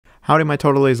Howdy my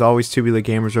totally, as always, Tubular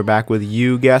Gamers are back with,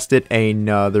 you guessed it,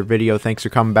 another video. Thanks for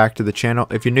coming back to the channel.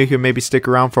 If you're new here, maybe stick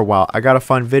around for a while. I got a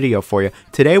fun video for you.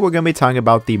 Today we're going to be talking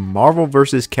about the Marvel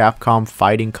vs. Capcom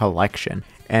Fighting Collection.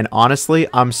 And honestly,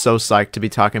 I'm so psyched to be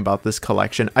talking about this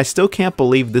collection. I still can't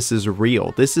believe this is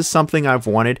real. This is something I've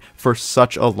wanted for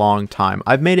such a long time.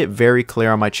 I've made it very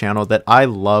clear on my channel that I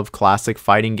love classic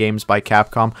fighting games by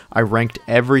Capcom. I ranked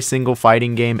every single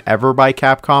fighting game ever by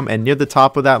Capcom, and near the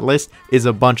top of that list is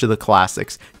a bunch of the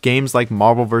classics. Games like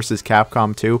Marvel vs.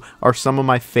 Capcom 2 are some of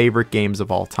my favorite games of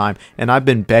all time, and I've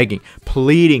been begging,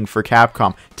 pleading for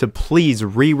Capcom to please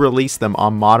re-release them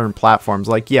on modern platforms.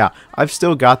 Like, yeah, I've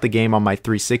still got the game on my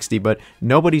 360, but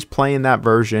nobody's playing that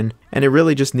version, and it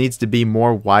really just needs to be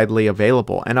more widely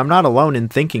available. And I'm not alone in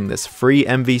thinking this. Free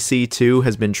MVC 2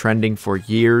 has been trending for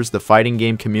years. The fighting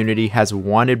game community has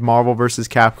wanted Marvel vs.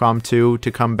 Capcom 2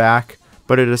 to come back,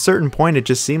 but at a certain point it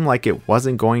just seemed like it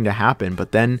wasn't going to happen.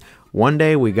 But then one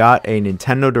day we got a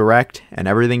Nintendo Direct and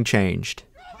everything changed.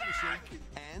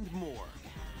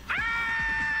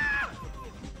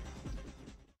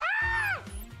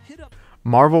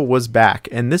 Marvel was back,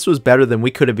 and this was better than we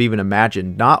could have even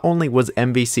imagined. Not only was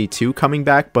MVC 2 coming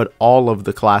back, but all of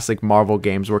the classic Marvel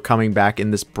games were coming back in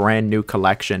this brand new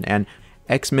collection. And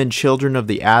X-Men Children of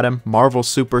the Atom, Marvel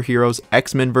Superheroes,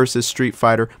 X-Men vs. Street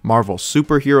Fighter, Marvel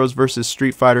Superheroes vs.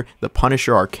 Street Fighter, the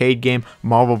Punisher arcade game,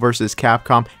 Marvel vs.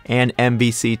 Capcom, and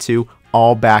MVC 2,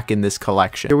 all back in this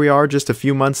collection. Here we are just a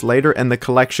few months later, and the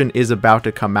collection is about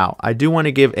to come out. I do want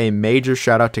to give a major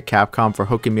shout out to Capcom for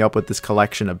hooking me up with this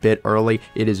collection a bit early.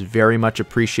 It is very much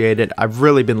appreciated. I've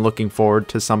really been looking forward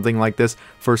to something like this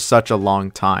for such a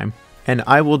long time. And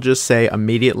I will just say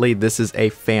immediately, this is a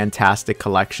fantastic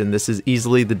collection. This is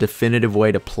easily the definitive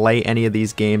way to play any of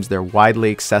these games. They're widely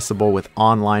accessible with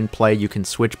online play. You can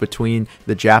switch between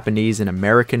the Japanese and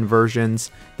American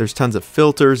versions. There's tons of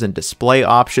filters and display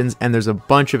options, and there's a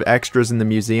bunch of extras in the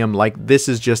museum. Like, this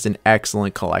is just an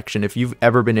excellent collection. If you've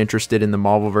ever been interested in the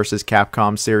Marvel vs.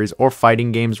 Capcom series or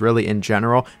fighting games really in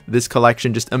general, this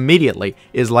collection just immediately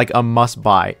is like a must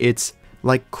buy. It's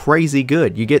like crazy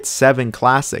good. You get 7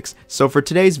 classics. So for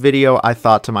today's video, I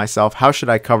thought to myself, how should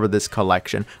I cover this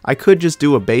collection? I could just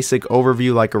do a basic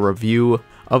overview, like a review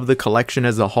of the collection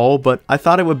as a whole, but I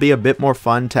thought it would be a bit more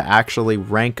fun to actually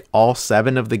rank all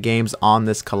 7 of the games on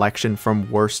this collection from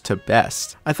worst to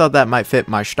best. I thought that might fit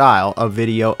my style of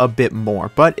video a bit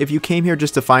more, but if you came here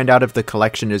just to find out if the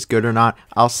collection is good or not,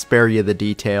 I'll spare you the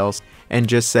details and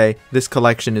just say this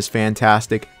collection is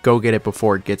fantastic. Go get it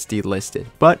before it gets delisted.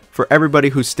 But for everybody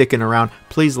who's sticking around,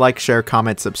 please like, share,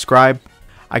 comment, subscribe.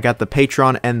 I got the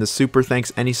Patreon and the Super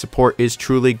Thanks. Any support is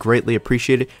truly greatly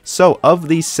appreciated. So of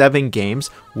these 7 games,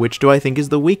 which do I think is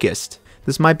the weakest?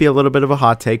 This might be a little bit of a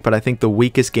hot take, but I think the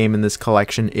weakest game in this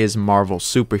collection is Marvel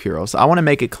Superheroes. I want to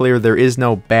make it clear there is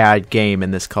no bad game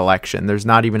in this collection. There's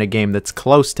not even a game that's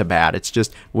close to bad. It's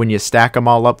just when you stack them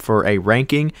all up for a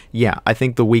ranking, yeah, I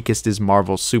think the weakest is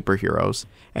Marvel Superheroes.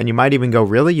 And you might even go,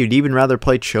 really? You'd even rather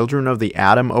play Children of the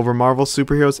Atom over Marvel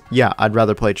Superheroes? Yeah, I'd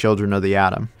rather play Children of the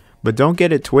Atom. But don't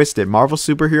get it twisted, Marvel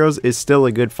Superheroes is still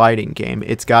a good fighting game.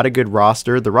 It's got a good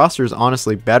roster. The roster is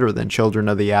honestly better than Children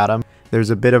of the Atom. There's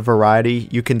a bit of variety.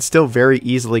 You can still very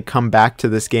easily come back to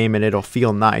this game and it'll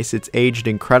feel nice. It's aged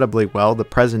incredibly well. The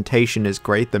presentation is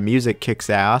great. The music kicks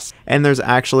ass. And there's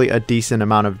actually a decent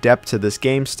amount of depth to this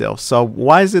game still. So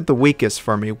why is it the weakest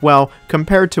for me? Well,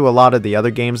 compared to a lot of the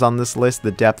other games on this list,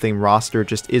 the depth in roster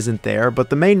just isn't there. But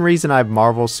the main reason I have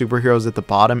Marvel Superheroes at the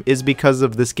bottom is because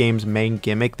of this game's main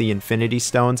gimmick, the Infinity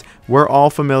Stones. We're all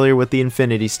familiar with the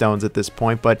Infinity Stones at this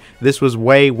point, but this was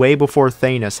way before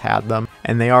Thanos had them.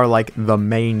 And they are like the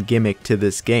main gimmick to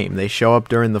this game. They show up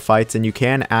during the fights and you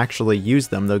can actually use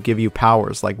them. They'll give you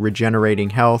powers like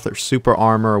regenerating health or super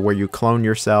armor, where you clone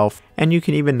yourself, and you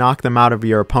can even knock them out of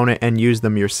your opponent and use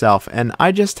them yourself. And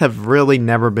I just have really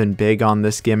never been big on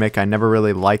this gimmick. I never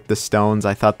really liked the stones.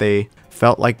 I thought they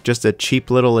felt like just a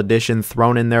cheap little addition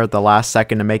thrown in there at the last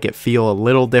second to make it feel a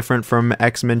little different from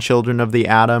X-Men Children of the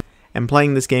Atom. And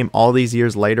playing this game all these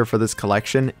years later for this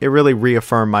collection, it really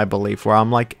reaffirmed my belief, where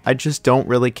I'm like, I just don't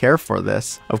really care for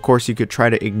this. Of course, you could try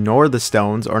to ignore the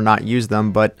stones or not use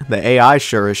them, but the AI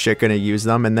sure as shit gonna use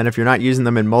them. And then if you're not using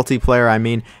them in multiplayer, I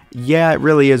mean, yeah, it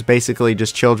really is basically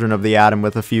just Children of the Atom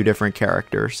with a few different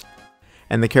characters.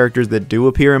 And the characters that do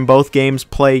appear in both games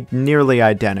play nearly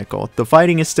identical. The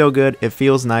fighting is still good, it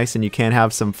feels nice, and you can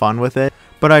have some fun with it,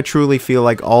 but I truly feel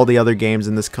like all the other games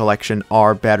in this collection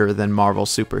are better than Marvel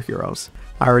Superheroes.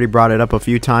 I already brought it up a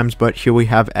few times, but here we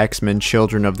have X-Men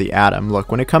Children of the Atom.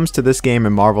 Look, when it comes to this game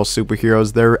and Marvel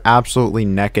superheroes, they're absolutely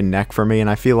neck and neck for me, and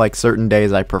I feel like certain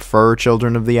days I prefer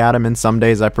Children of the Atom, and some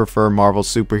days I prefer Marvel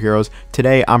superheroes.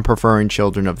 Today, I'm preferring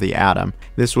Children of the Atom.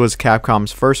 This was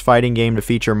Capcom's first fighting game to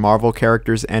feature Marvel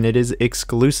characters, and it is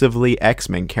exclusively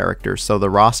X-Men characters, so the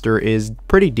roster is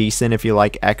pretty decent if you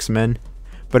like X-Men.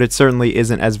 But it certainly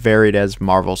isn't as varied as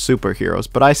Marvel superheroes,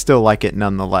 but I still like it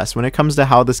nonetheless. When it comes to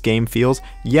how this game feels,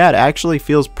 yeah, it actually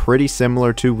feels pretty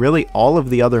similar to really all of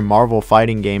the other Marvel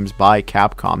fighting games by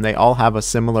Capcom. They all have a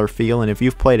similar feel, and if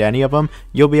you've played any of them,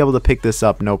 you'll be able to pick this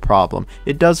up no problem.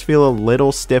 It does feel a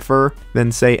little stiffer than,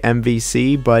 say,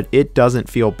 MVC, but it doesn't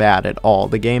feel bad at all.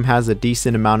 The game has a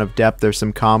decent amount of depth, there's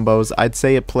some combos. I'd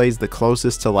say it plays the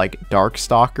closest to like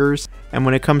Darkstalkers. And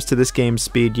when it comes to this game's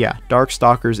speed, yeah,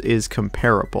 Darkstalkers is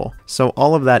comparable. So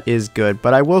all of that is good,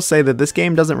 but I will say that this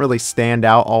game doesn't really stand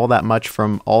out all that much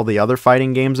from all the other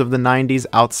fighting games of the 90s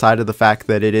outside of the fact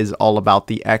that it is all about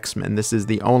the X-Men. This is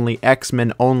the only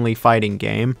X-Men only fighting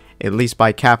game, at least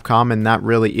by Capcom, and that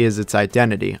really is its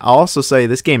identity. I'll also say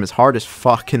this game is hard as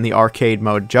fuck in the arcade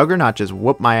mode. Juggernaut just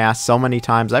whooped my ass so many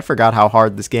times, I forgot how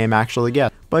hard this game actually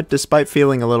gets. But despite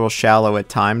feeling a little shallow at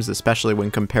times, especially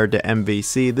when compared to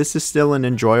MVC, this is still an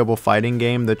enjoyable fighting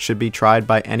game that should be tried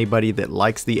by anybody that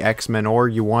likes the X-Men or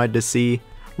you wanted to see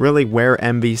really where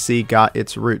MVC got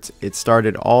its roots. It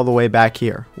started all the way back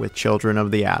here with Children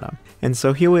of the Atom. And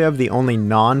so here we have the only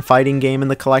non-fighting game in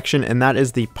the collection, and that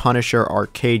is the Punisher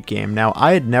arcade game. Now,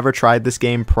 I had never tried this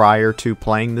game prior to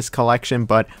playing this collection,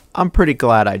 but I'm pretty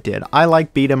glad I did. I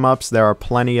like beat-em-ups. There are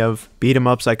plenty of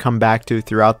beat-em-ups I come back to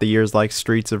throughout the years like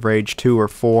Streets of Rage 2 or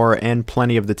 4 and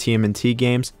plenty of the TMNT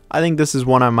games. I think this is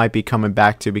one I might be coming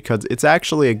back to because it's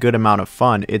actually a good amount of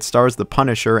fun. It stars the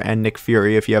Punisher and Nick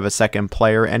Fury if you have a second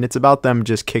player, and it's about them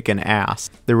just kicking ass.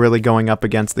 They're really going up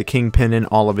against the Kingpin and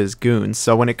all of his goons.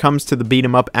 So when it comes to the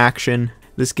beat-em-up action,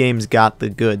 this game's got the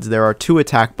goods. There are 2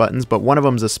 attack buttons, but one of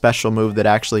them's a special move that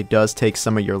actually does take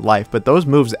some of your life, but those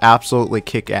moves absolutely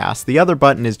kick ass. The other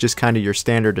button is just kind of your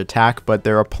standard attack, but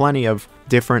there are plenty of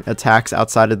different attacks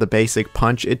outside of the basic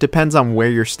punch. It depends on where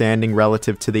you're standing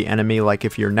relative to the enemy, like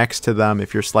if you're next to them,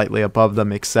 if you're slightly above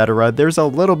them, etc. There's a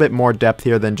little bit more depth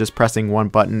here than just pressing one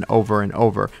button over and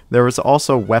over. There is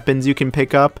also weapons you can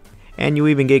pick up, and you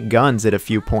even get guns at a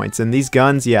few points, and these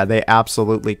guns, yeah, they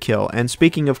absolutely kill. And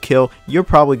speaking of kill, you're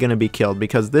probably going to be killed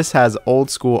because this has old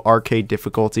school arcade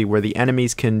difficulty where the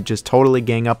enemies can just totally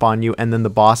gang up on you and then the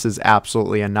bosses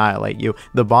absolutely annihilate you.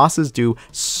 The bosses do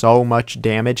so much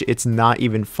damage, it's not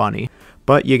even funny.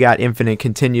 But you got infinite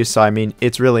continue, so I mean,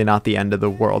 it's really not the end of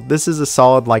the world. This is a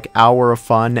solid like hour of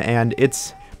fun, and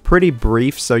it's pretty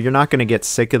brief, so you're not going to get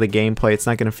sick of the gameplay. It's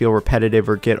not going to feel repetitive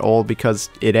or get old because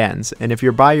it ends. And if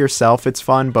you're by yourself, it's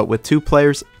fun, but with 2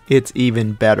 players, it's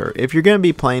even better. If you're going to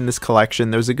be playing this collection,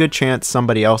 there's a good chance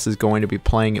somebody else is going to be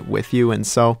playing it with you, and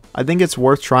so I think it's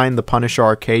worth trying the Punisher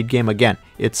arcade game. Again,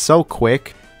 it's so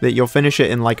quick that you'll finish it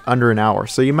in like under an hour,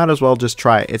 so you might as well just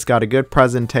try it. It's got a good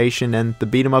presentation, and the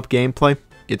beat 'em up gameplay,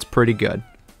 it's pretty good.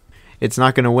 It's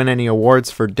not going to win any awards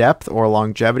for depth or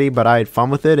longevity, but I had fun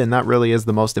with it, and that really is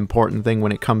the most important thing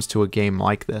when it comes to a game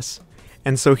like this.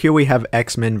 And so here we have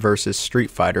X-Men vs Street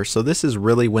Fighter. So this is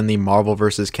really when the Marvel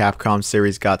vs Capcom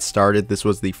series got started. This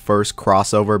was the first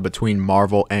crossover between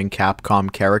Marvel and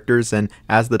Capcom characters, and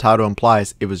as the title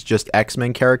implies, it was just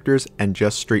X-Men characters and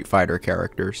just Street Fighter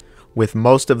characters, with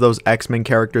most of those X-Men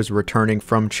characters returning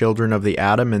from Children of the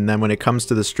Atom. And then when it comes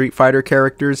to the Street Fighter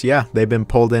characters, yeah, they've been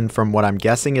pulled in from what I'm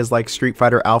guessing is like Street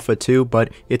Fighter Alpha 2,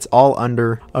 but it's all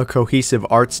under a cohesive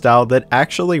art style that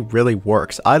actually really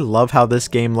works. I love how this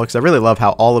game looks. I really love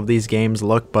how all of these games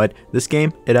look, but this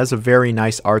game, it has a very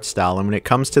nice art style, and when it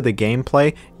comes to the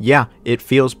gameplay, yeah, it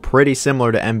feels pretty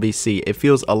similar to MVC. It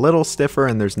feels a little stiffer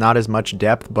and there's not as much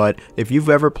depth, but if you've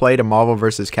ever played a Marvel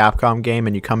vs Capcom game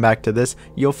and you come back to this,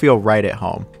 you'll feel right at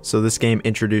home. So this game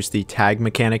introduced the tag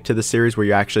mechanic to the series where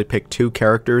you actually pick 2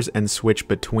 characters and switch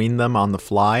between them on the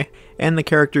fly, and the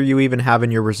character you even have in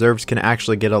your reserves can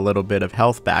actually get a little bit of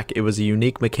health back. It was a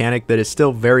unique mechanic that is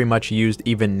still very much used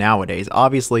even nowadays.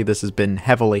 Obviously this has been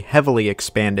heavily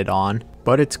expanded on,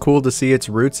 but it's cool to see its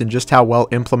roots and just how well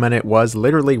implemented it was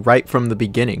literally right from the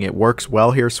beginning. It works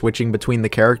well here. Switching between the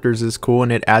characters is cool,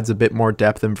 and it adds a bit more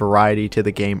depth and variety to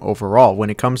the game overall. When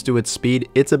it comes to its speed,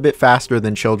 it's a bit faster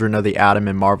than Children of the Atom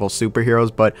and Marvel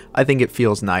superheroes, but I think it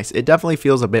feels nice. It definitely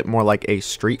feels a bit more like a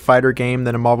Street Fighter game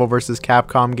than a Marvel vs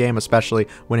Capcom game, especially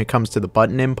when it comes to the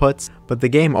button inputs. But the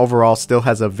game overall still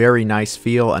has a very nice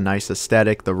feel, a nice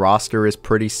aesthetic. The roster is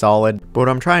pretty solid. But what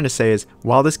I'm trying to say is,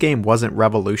 while this game wasn't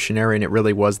revolutionary and it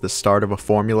really was the start of a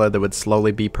formula that would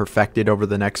slowly be perfected over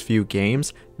the next few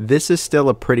games, this is still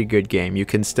a pretty good game. You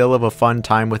can still have a fun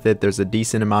time with it, there's a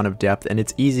decent amount of depth, and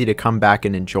it's easy to come back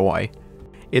and enjoy.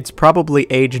 It's probably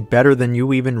aged better than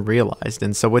you even realized,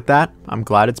 and so with that, I'm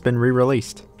glad it's been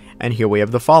re-released. And here we have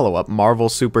the follow-up, Marvel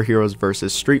Superheroes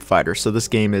vs. Street Fighter. So this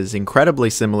game is incredibly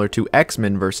similar to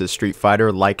X-Men vs. Street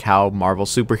Fighter, like how Marvel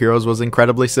Superheroes was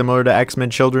incredibly similar to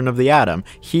X-Men Children of the Atom.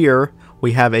 Here,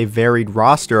 we have a varied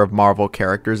roster of Marvel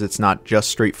characters. It's not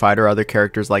just Street Fighter. Other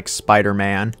characters like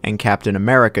Spider-Man and Captain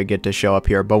America get to show up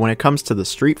here. But when it comes to the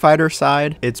Street Fighter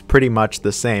side, it's pretty much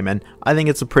the same. And I think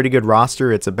it's a pretty good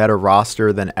roster. It's a better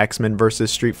roster than X-Men vs.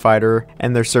 Street Fighter.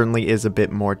 And there certainly is a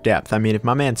bit more depth. I mean, if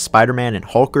my man Spider-Man and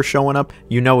Hulk are showing up,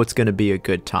 you know it's going to be a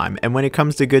good time. And when it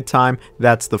comes to good time,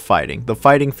 that's the fighting. The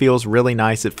fighting feels really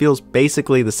nice. It feels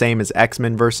basically the same as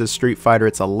X-Men vs. Street Fighter.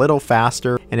 It's a little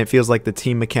faster, and it feels like the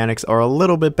team mechanics are a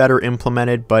little bit better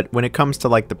implemented, but when it comes to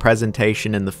like the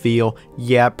presentation and the feel,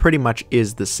 yeah, it pretty much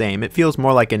is the same. It feels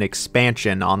more like an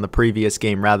expansion on the previous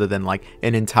game rather than like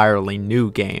an entirely new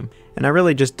game. And I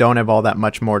really just don't have all that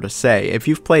much more to say. If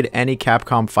you've played any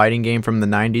Capcom fighting game from the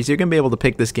 90s, you're going to be able to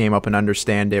pick this game up and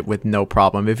understand it with no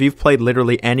problem. If you've played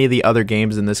literally any of the other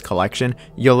games in this collection,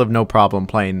 you'll have no problem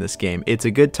playing this game. It's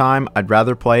a good time. I'd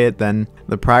rather play it than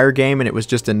the prior game, and it was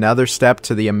just another step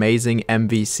to the amazing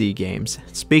MVC games.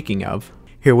 Speaking of,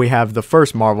 here we have the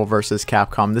first Marvel vs.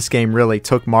 Capcom. This game really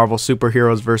took Marvel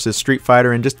Superheroes vs. Street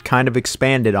Fighter and just kind of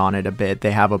expanded on it a bit. They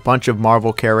have a bunch of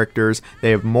Marvel characters. They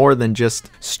have more than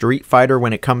just Street Fighter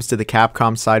when it comes to the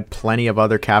Capcom side. Plenty of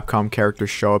other Capcom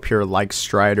characters show up here like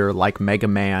Strider, like Mega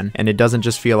Man. And it doesn't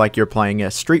just feel like you're playing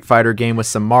a Street Fighter game with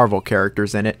some Marvel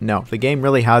characters in it. No, the game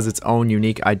really has its own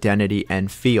unique identity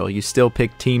and feel. You still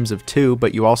pick teams of 2,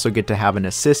 but you also get to have an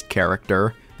assist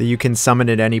character that you can summon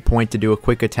at any point to do a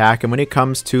quick attack. And when it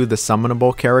comes to the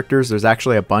summonable characters, there's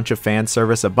actually a bunch of fan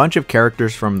service. A bunch of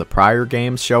characters from the prior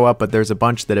games show up, but there's a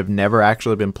bunch that have never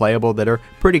actually been playable that are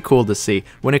pretty cool to see.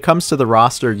 When it comes to the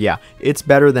roster, yeah, it's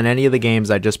better than any of the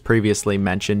games I just previously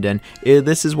mentioned, and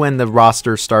this is when the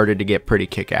roster started to get pretty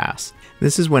kick-ass.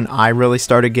 This is when I really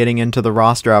started getting into the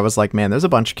roster. I was like, man, there's a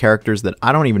bunch of characters that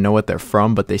I don't even know what they're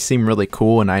from, but they seem really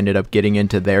cool, and I ended up getting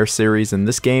into their series, and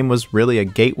this game was really a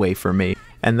gateway for me.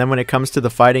 And then when it comes to the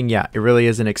fighting, yeah, it really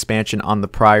is an expansion on the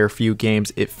prior few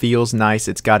games. It feels nice,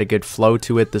 it's got a good flow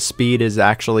to it, the speed is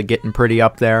actually getting pretty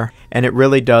up there, and it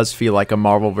really does feel like a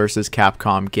Marvel vs.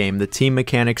 Capcom game. The team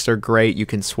mechanics are great, you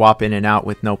can swap in and out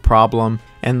with no problem,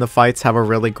 and the fights have a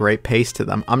really great pace to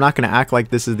them. I'm not going to act like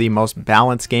this is the most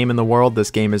balanced game in the world. This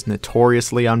game is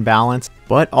notoriously unbalanced,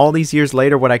 but all these years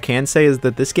later, what I can say is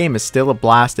that this game is still a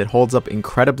blast. It holds up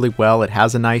incredibly well, it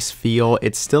has a nice feel,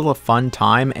 it's still a fun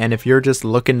time, and if you're just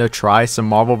looking to try some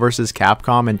Marvel vs.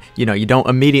 Capcom and you don't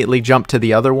immediately jump to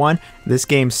the other one, this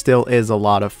game still is a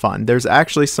lot of fun. There's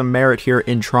actually some merit here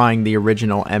in trying the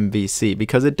original MVC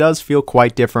because it does feel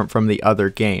quite different from the other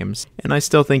games, and I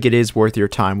still think it is worth your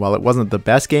time. While it wasn't the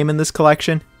best game in this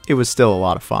collection, it was still a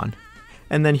lot of fun.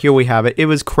 And then here we have it. It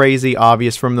was crazy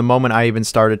obvious from the moment I even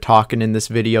started talking in this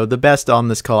video. The best on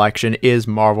this collection is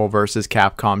Marvel vs.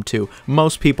 Capcom 2.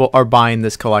 Most people are buying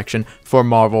this collection for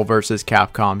Marvel vs.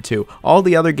 Capcom 2. All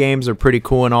the other games are pretty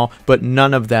cool and all, but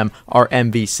none of them are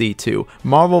MVC 2.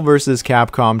 Marvel vs.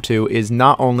 Capcom 2 is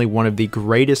not only one of the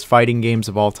greatest fighting games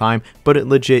of all time, but it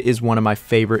legit is one of my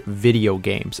favorite video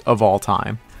games of all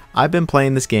time. I've been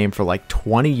playing this game for like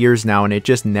 20 years now, and it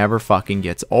just never fucking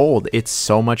gets old. It's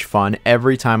so much fun.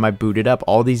 Every time I boot it up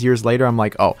all these years later, I'm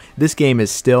like, oh, this game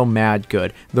is still mad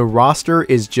good. The roster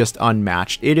is just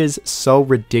unmatched. It is so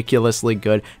ridiculously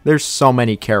good. There's so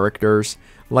many characters.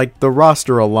 Like, the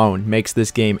roster alone makes this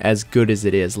game as good as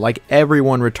it is. Like,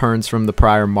 everyone returns from the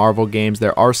prior Marvel games.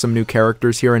 There are some new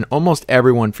characters here, and almost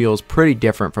everyone feels pretty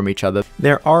different from each other.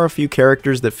 There are a few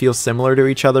characters that feel similar to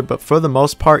each other, but for the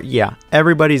most part, yeah,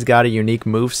 everybody's got a unique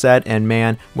moveset, and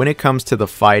man, when it comes to the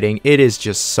fighting, it is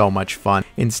just so much fun.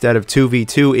 Instead of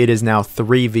 2v2, it is now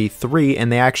 3v3, and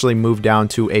they actually moved down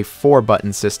to a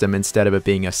 4-button system instead of it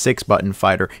being a 6-button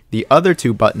fighter. The other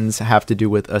 2 buttons have to do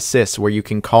with assists, where you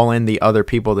can call in the other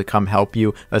people to come help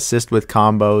you, assist with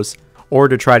combos, or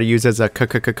to try to use as a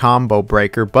combo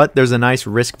breaker, but there's a nice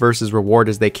risk versus reward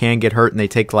as they can get hurt and they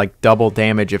take like double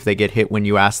damage if they get hit when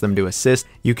you ask them to assist.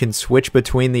 You can switch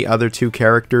between the other 2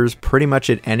 characters pretty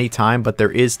much at any time, but there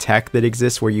is tech that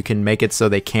exists where you can make it so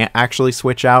they can't actually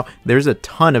switch out. There's a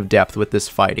ton of depth with this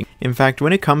fighting. In fact,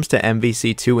 when it comes to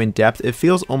MVC2 in depth, it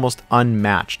feels almost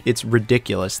unmatched. It's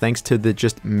ridiculous thanks to the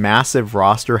just massive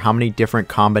roster, how many different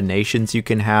combinations you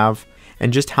can have.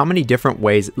 and just how many different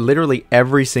ways literally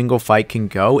every single fight can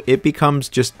go, it becomes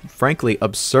just frankly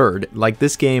absurd. Like,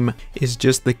 this game is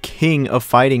just the king of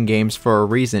fighting games for a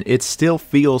reason. It still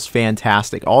feels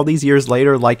fantastic. All these years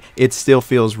later, like, it still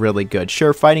feels really good.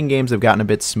 Sure, fighting games have gotten a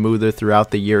bit smoother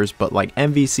throughout the years, but like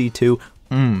MVC2,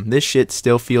 this shit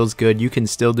still feels good. You can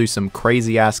still do some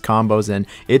crazy ass combos, and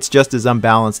it's just as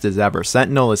unbalanced as ever.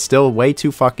 Sentinel is still way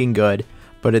too fucking good.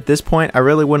 But at this point, I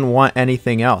really wouldn't want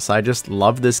anything else. I just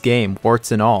love this game,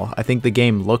 warts and all. I think the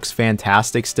game looks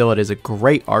fantastic still. It is a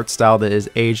great art style that is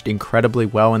aged incredibly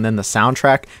well. And then the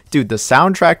soundtrack, dude, the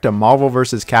soundtrack to Marvel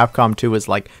vs. Capcom 2 is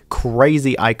like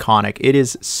crazy iconic. It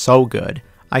is so good.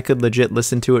 I could legit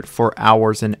listen to it for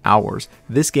hours and hours.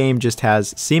 This game just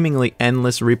has seemingly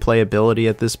endless replayability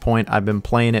at this point. I've been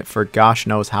playing it for gosh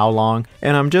knows how long,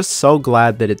 and I'm just so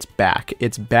glad that it's back.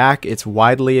 It's back, it's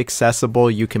widely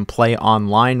accessible, you can play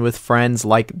online with friends.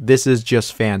 Like, this is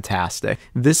just fantastic.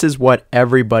 This is what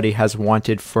everybody has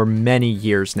wanted for many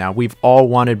years now. We've all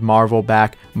wanted Marvel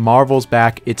back. Marvel's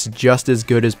back, it's just as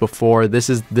good as before. This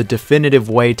is the definitive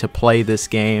way to play this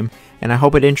game, and I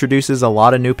hope it introduces a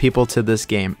lot of new people to this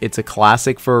game. It's a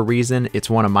classic for a reason.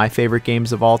 It's one of my favorite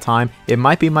games of all time. It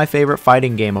might be my favorite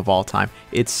fighting game of all time.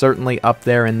 It's certainly up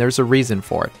there, and there's a reason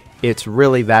for it. It's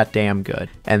really that damn good.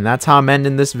 And that's how I'm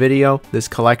ending this video. This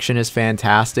collection is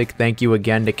fantastic. Thank you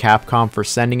again to Capcom for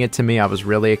sending it to me. I was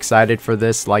really excited for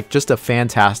this. Like, just a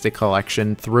fantastic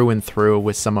collection through and through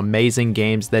with some amazing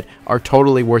games that are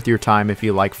totally worth your time if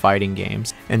you like fighting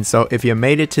games. And so if you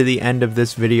made it to the end of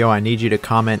this video, I need you to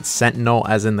comment Sentinel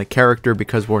as in the character,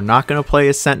 because we're not going to play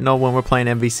as Sentinel when we're playing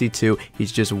MVC2.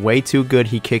 He's just way too good.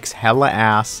 He kicks hella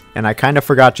ass. And I kind of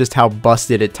forgot just how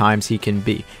busted at times he can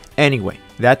be. Anyway,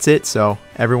 that's it, so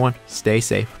everyone stay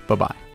safe. Bye-bye.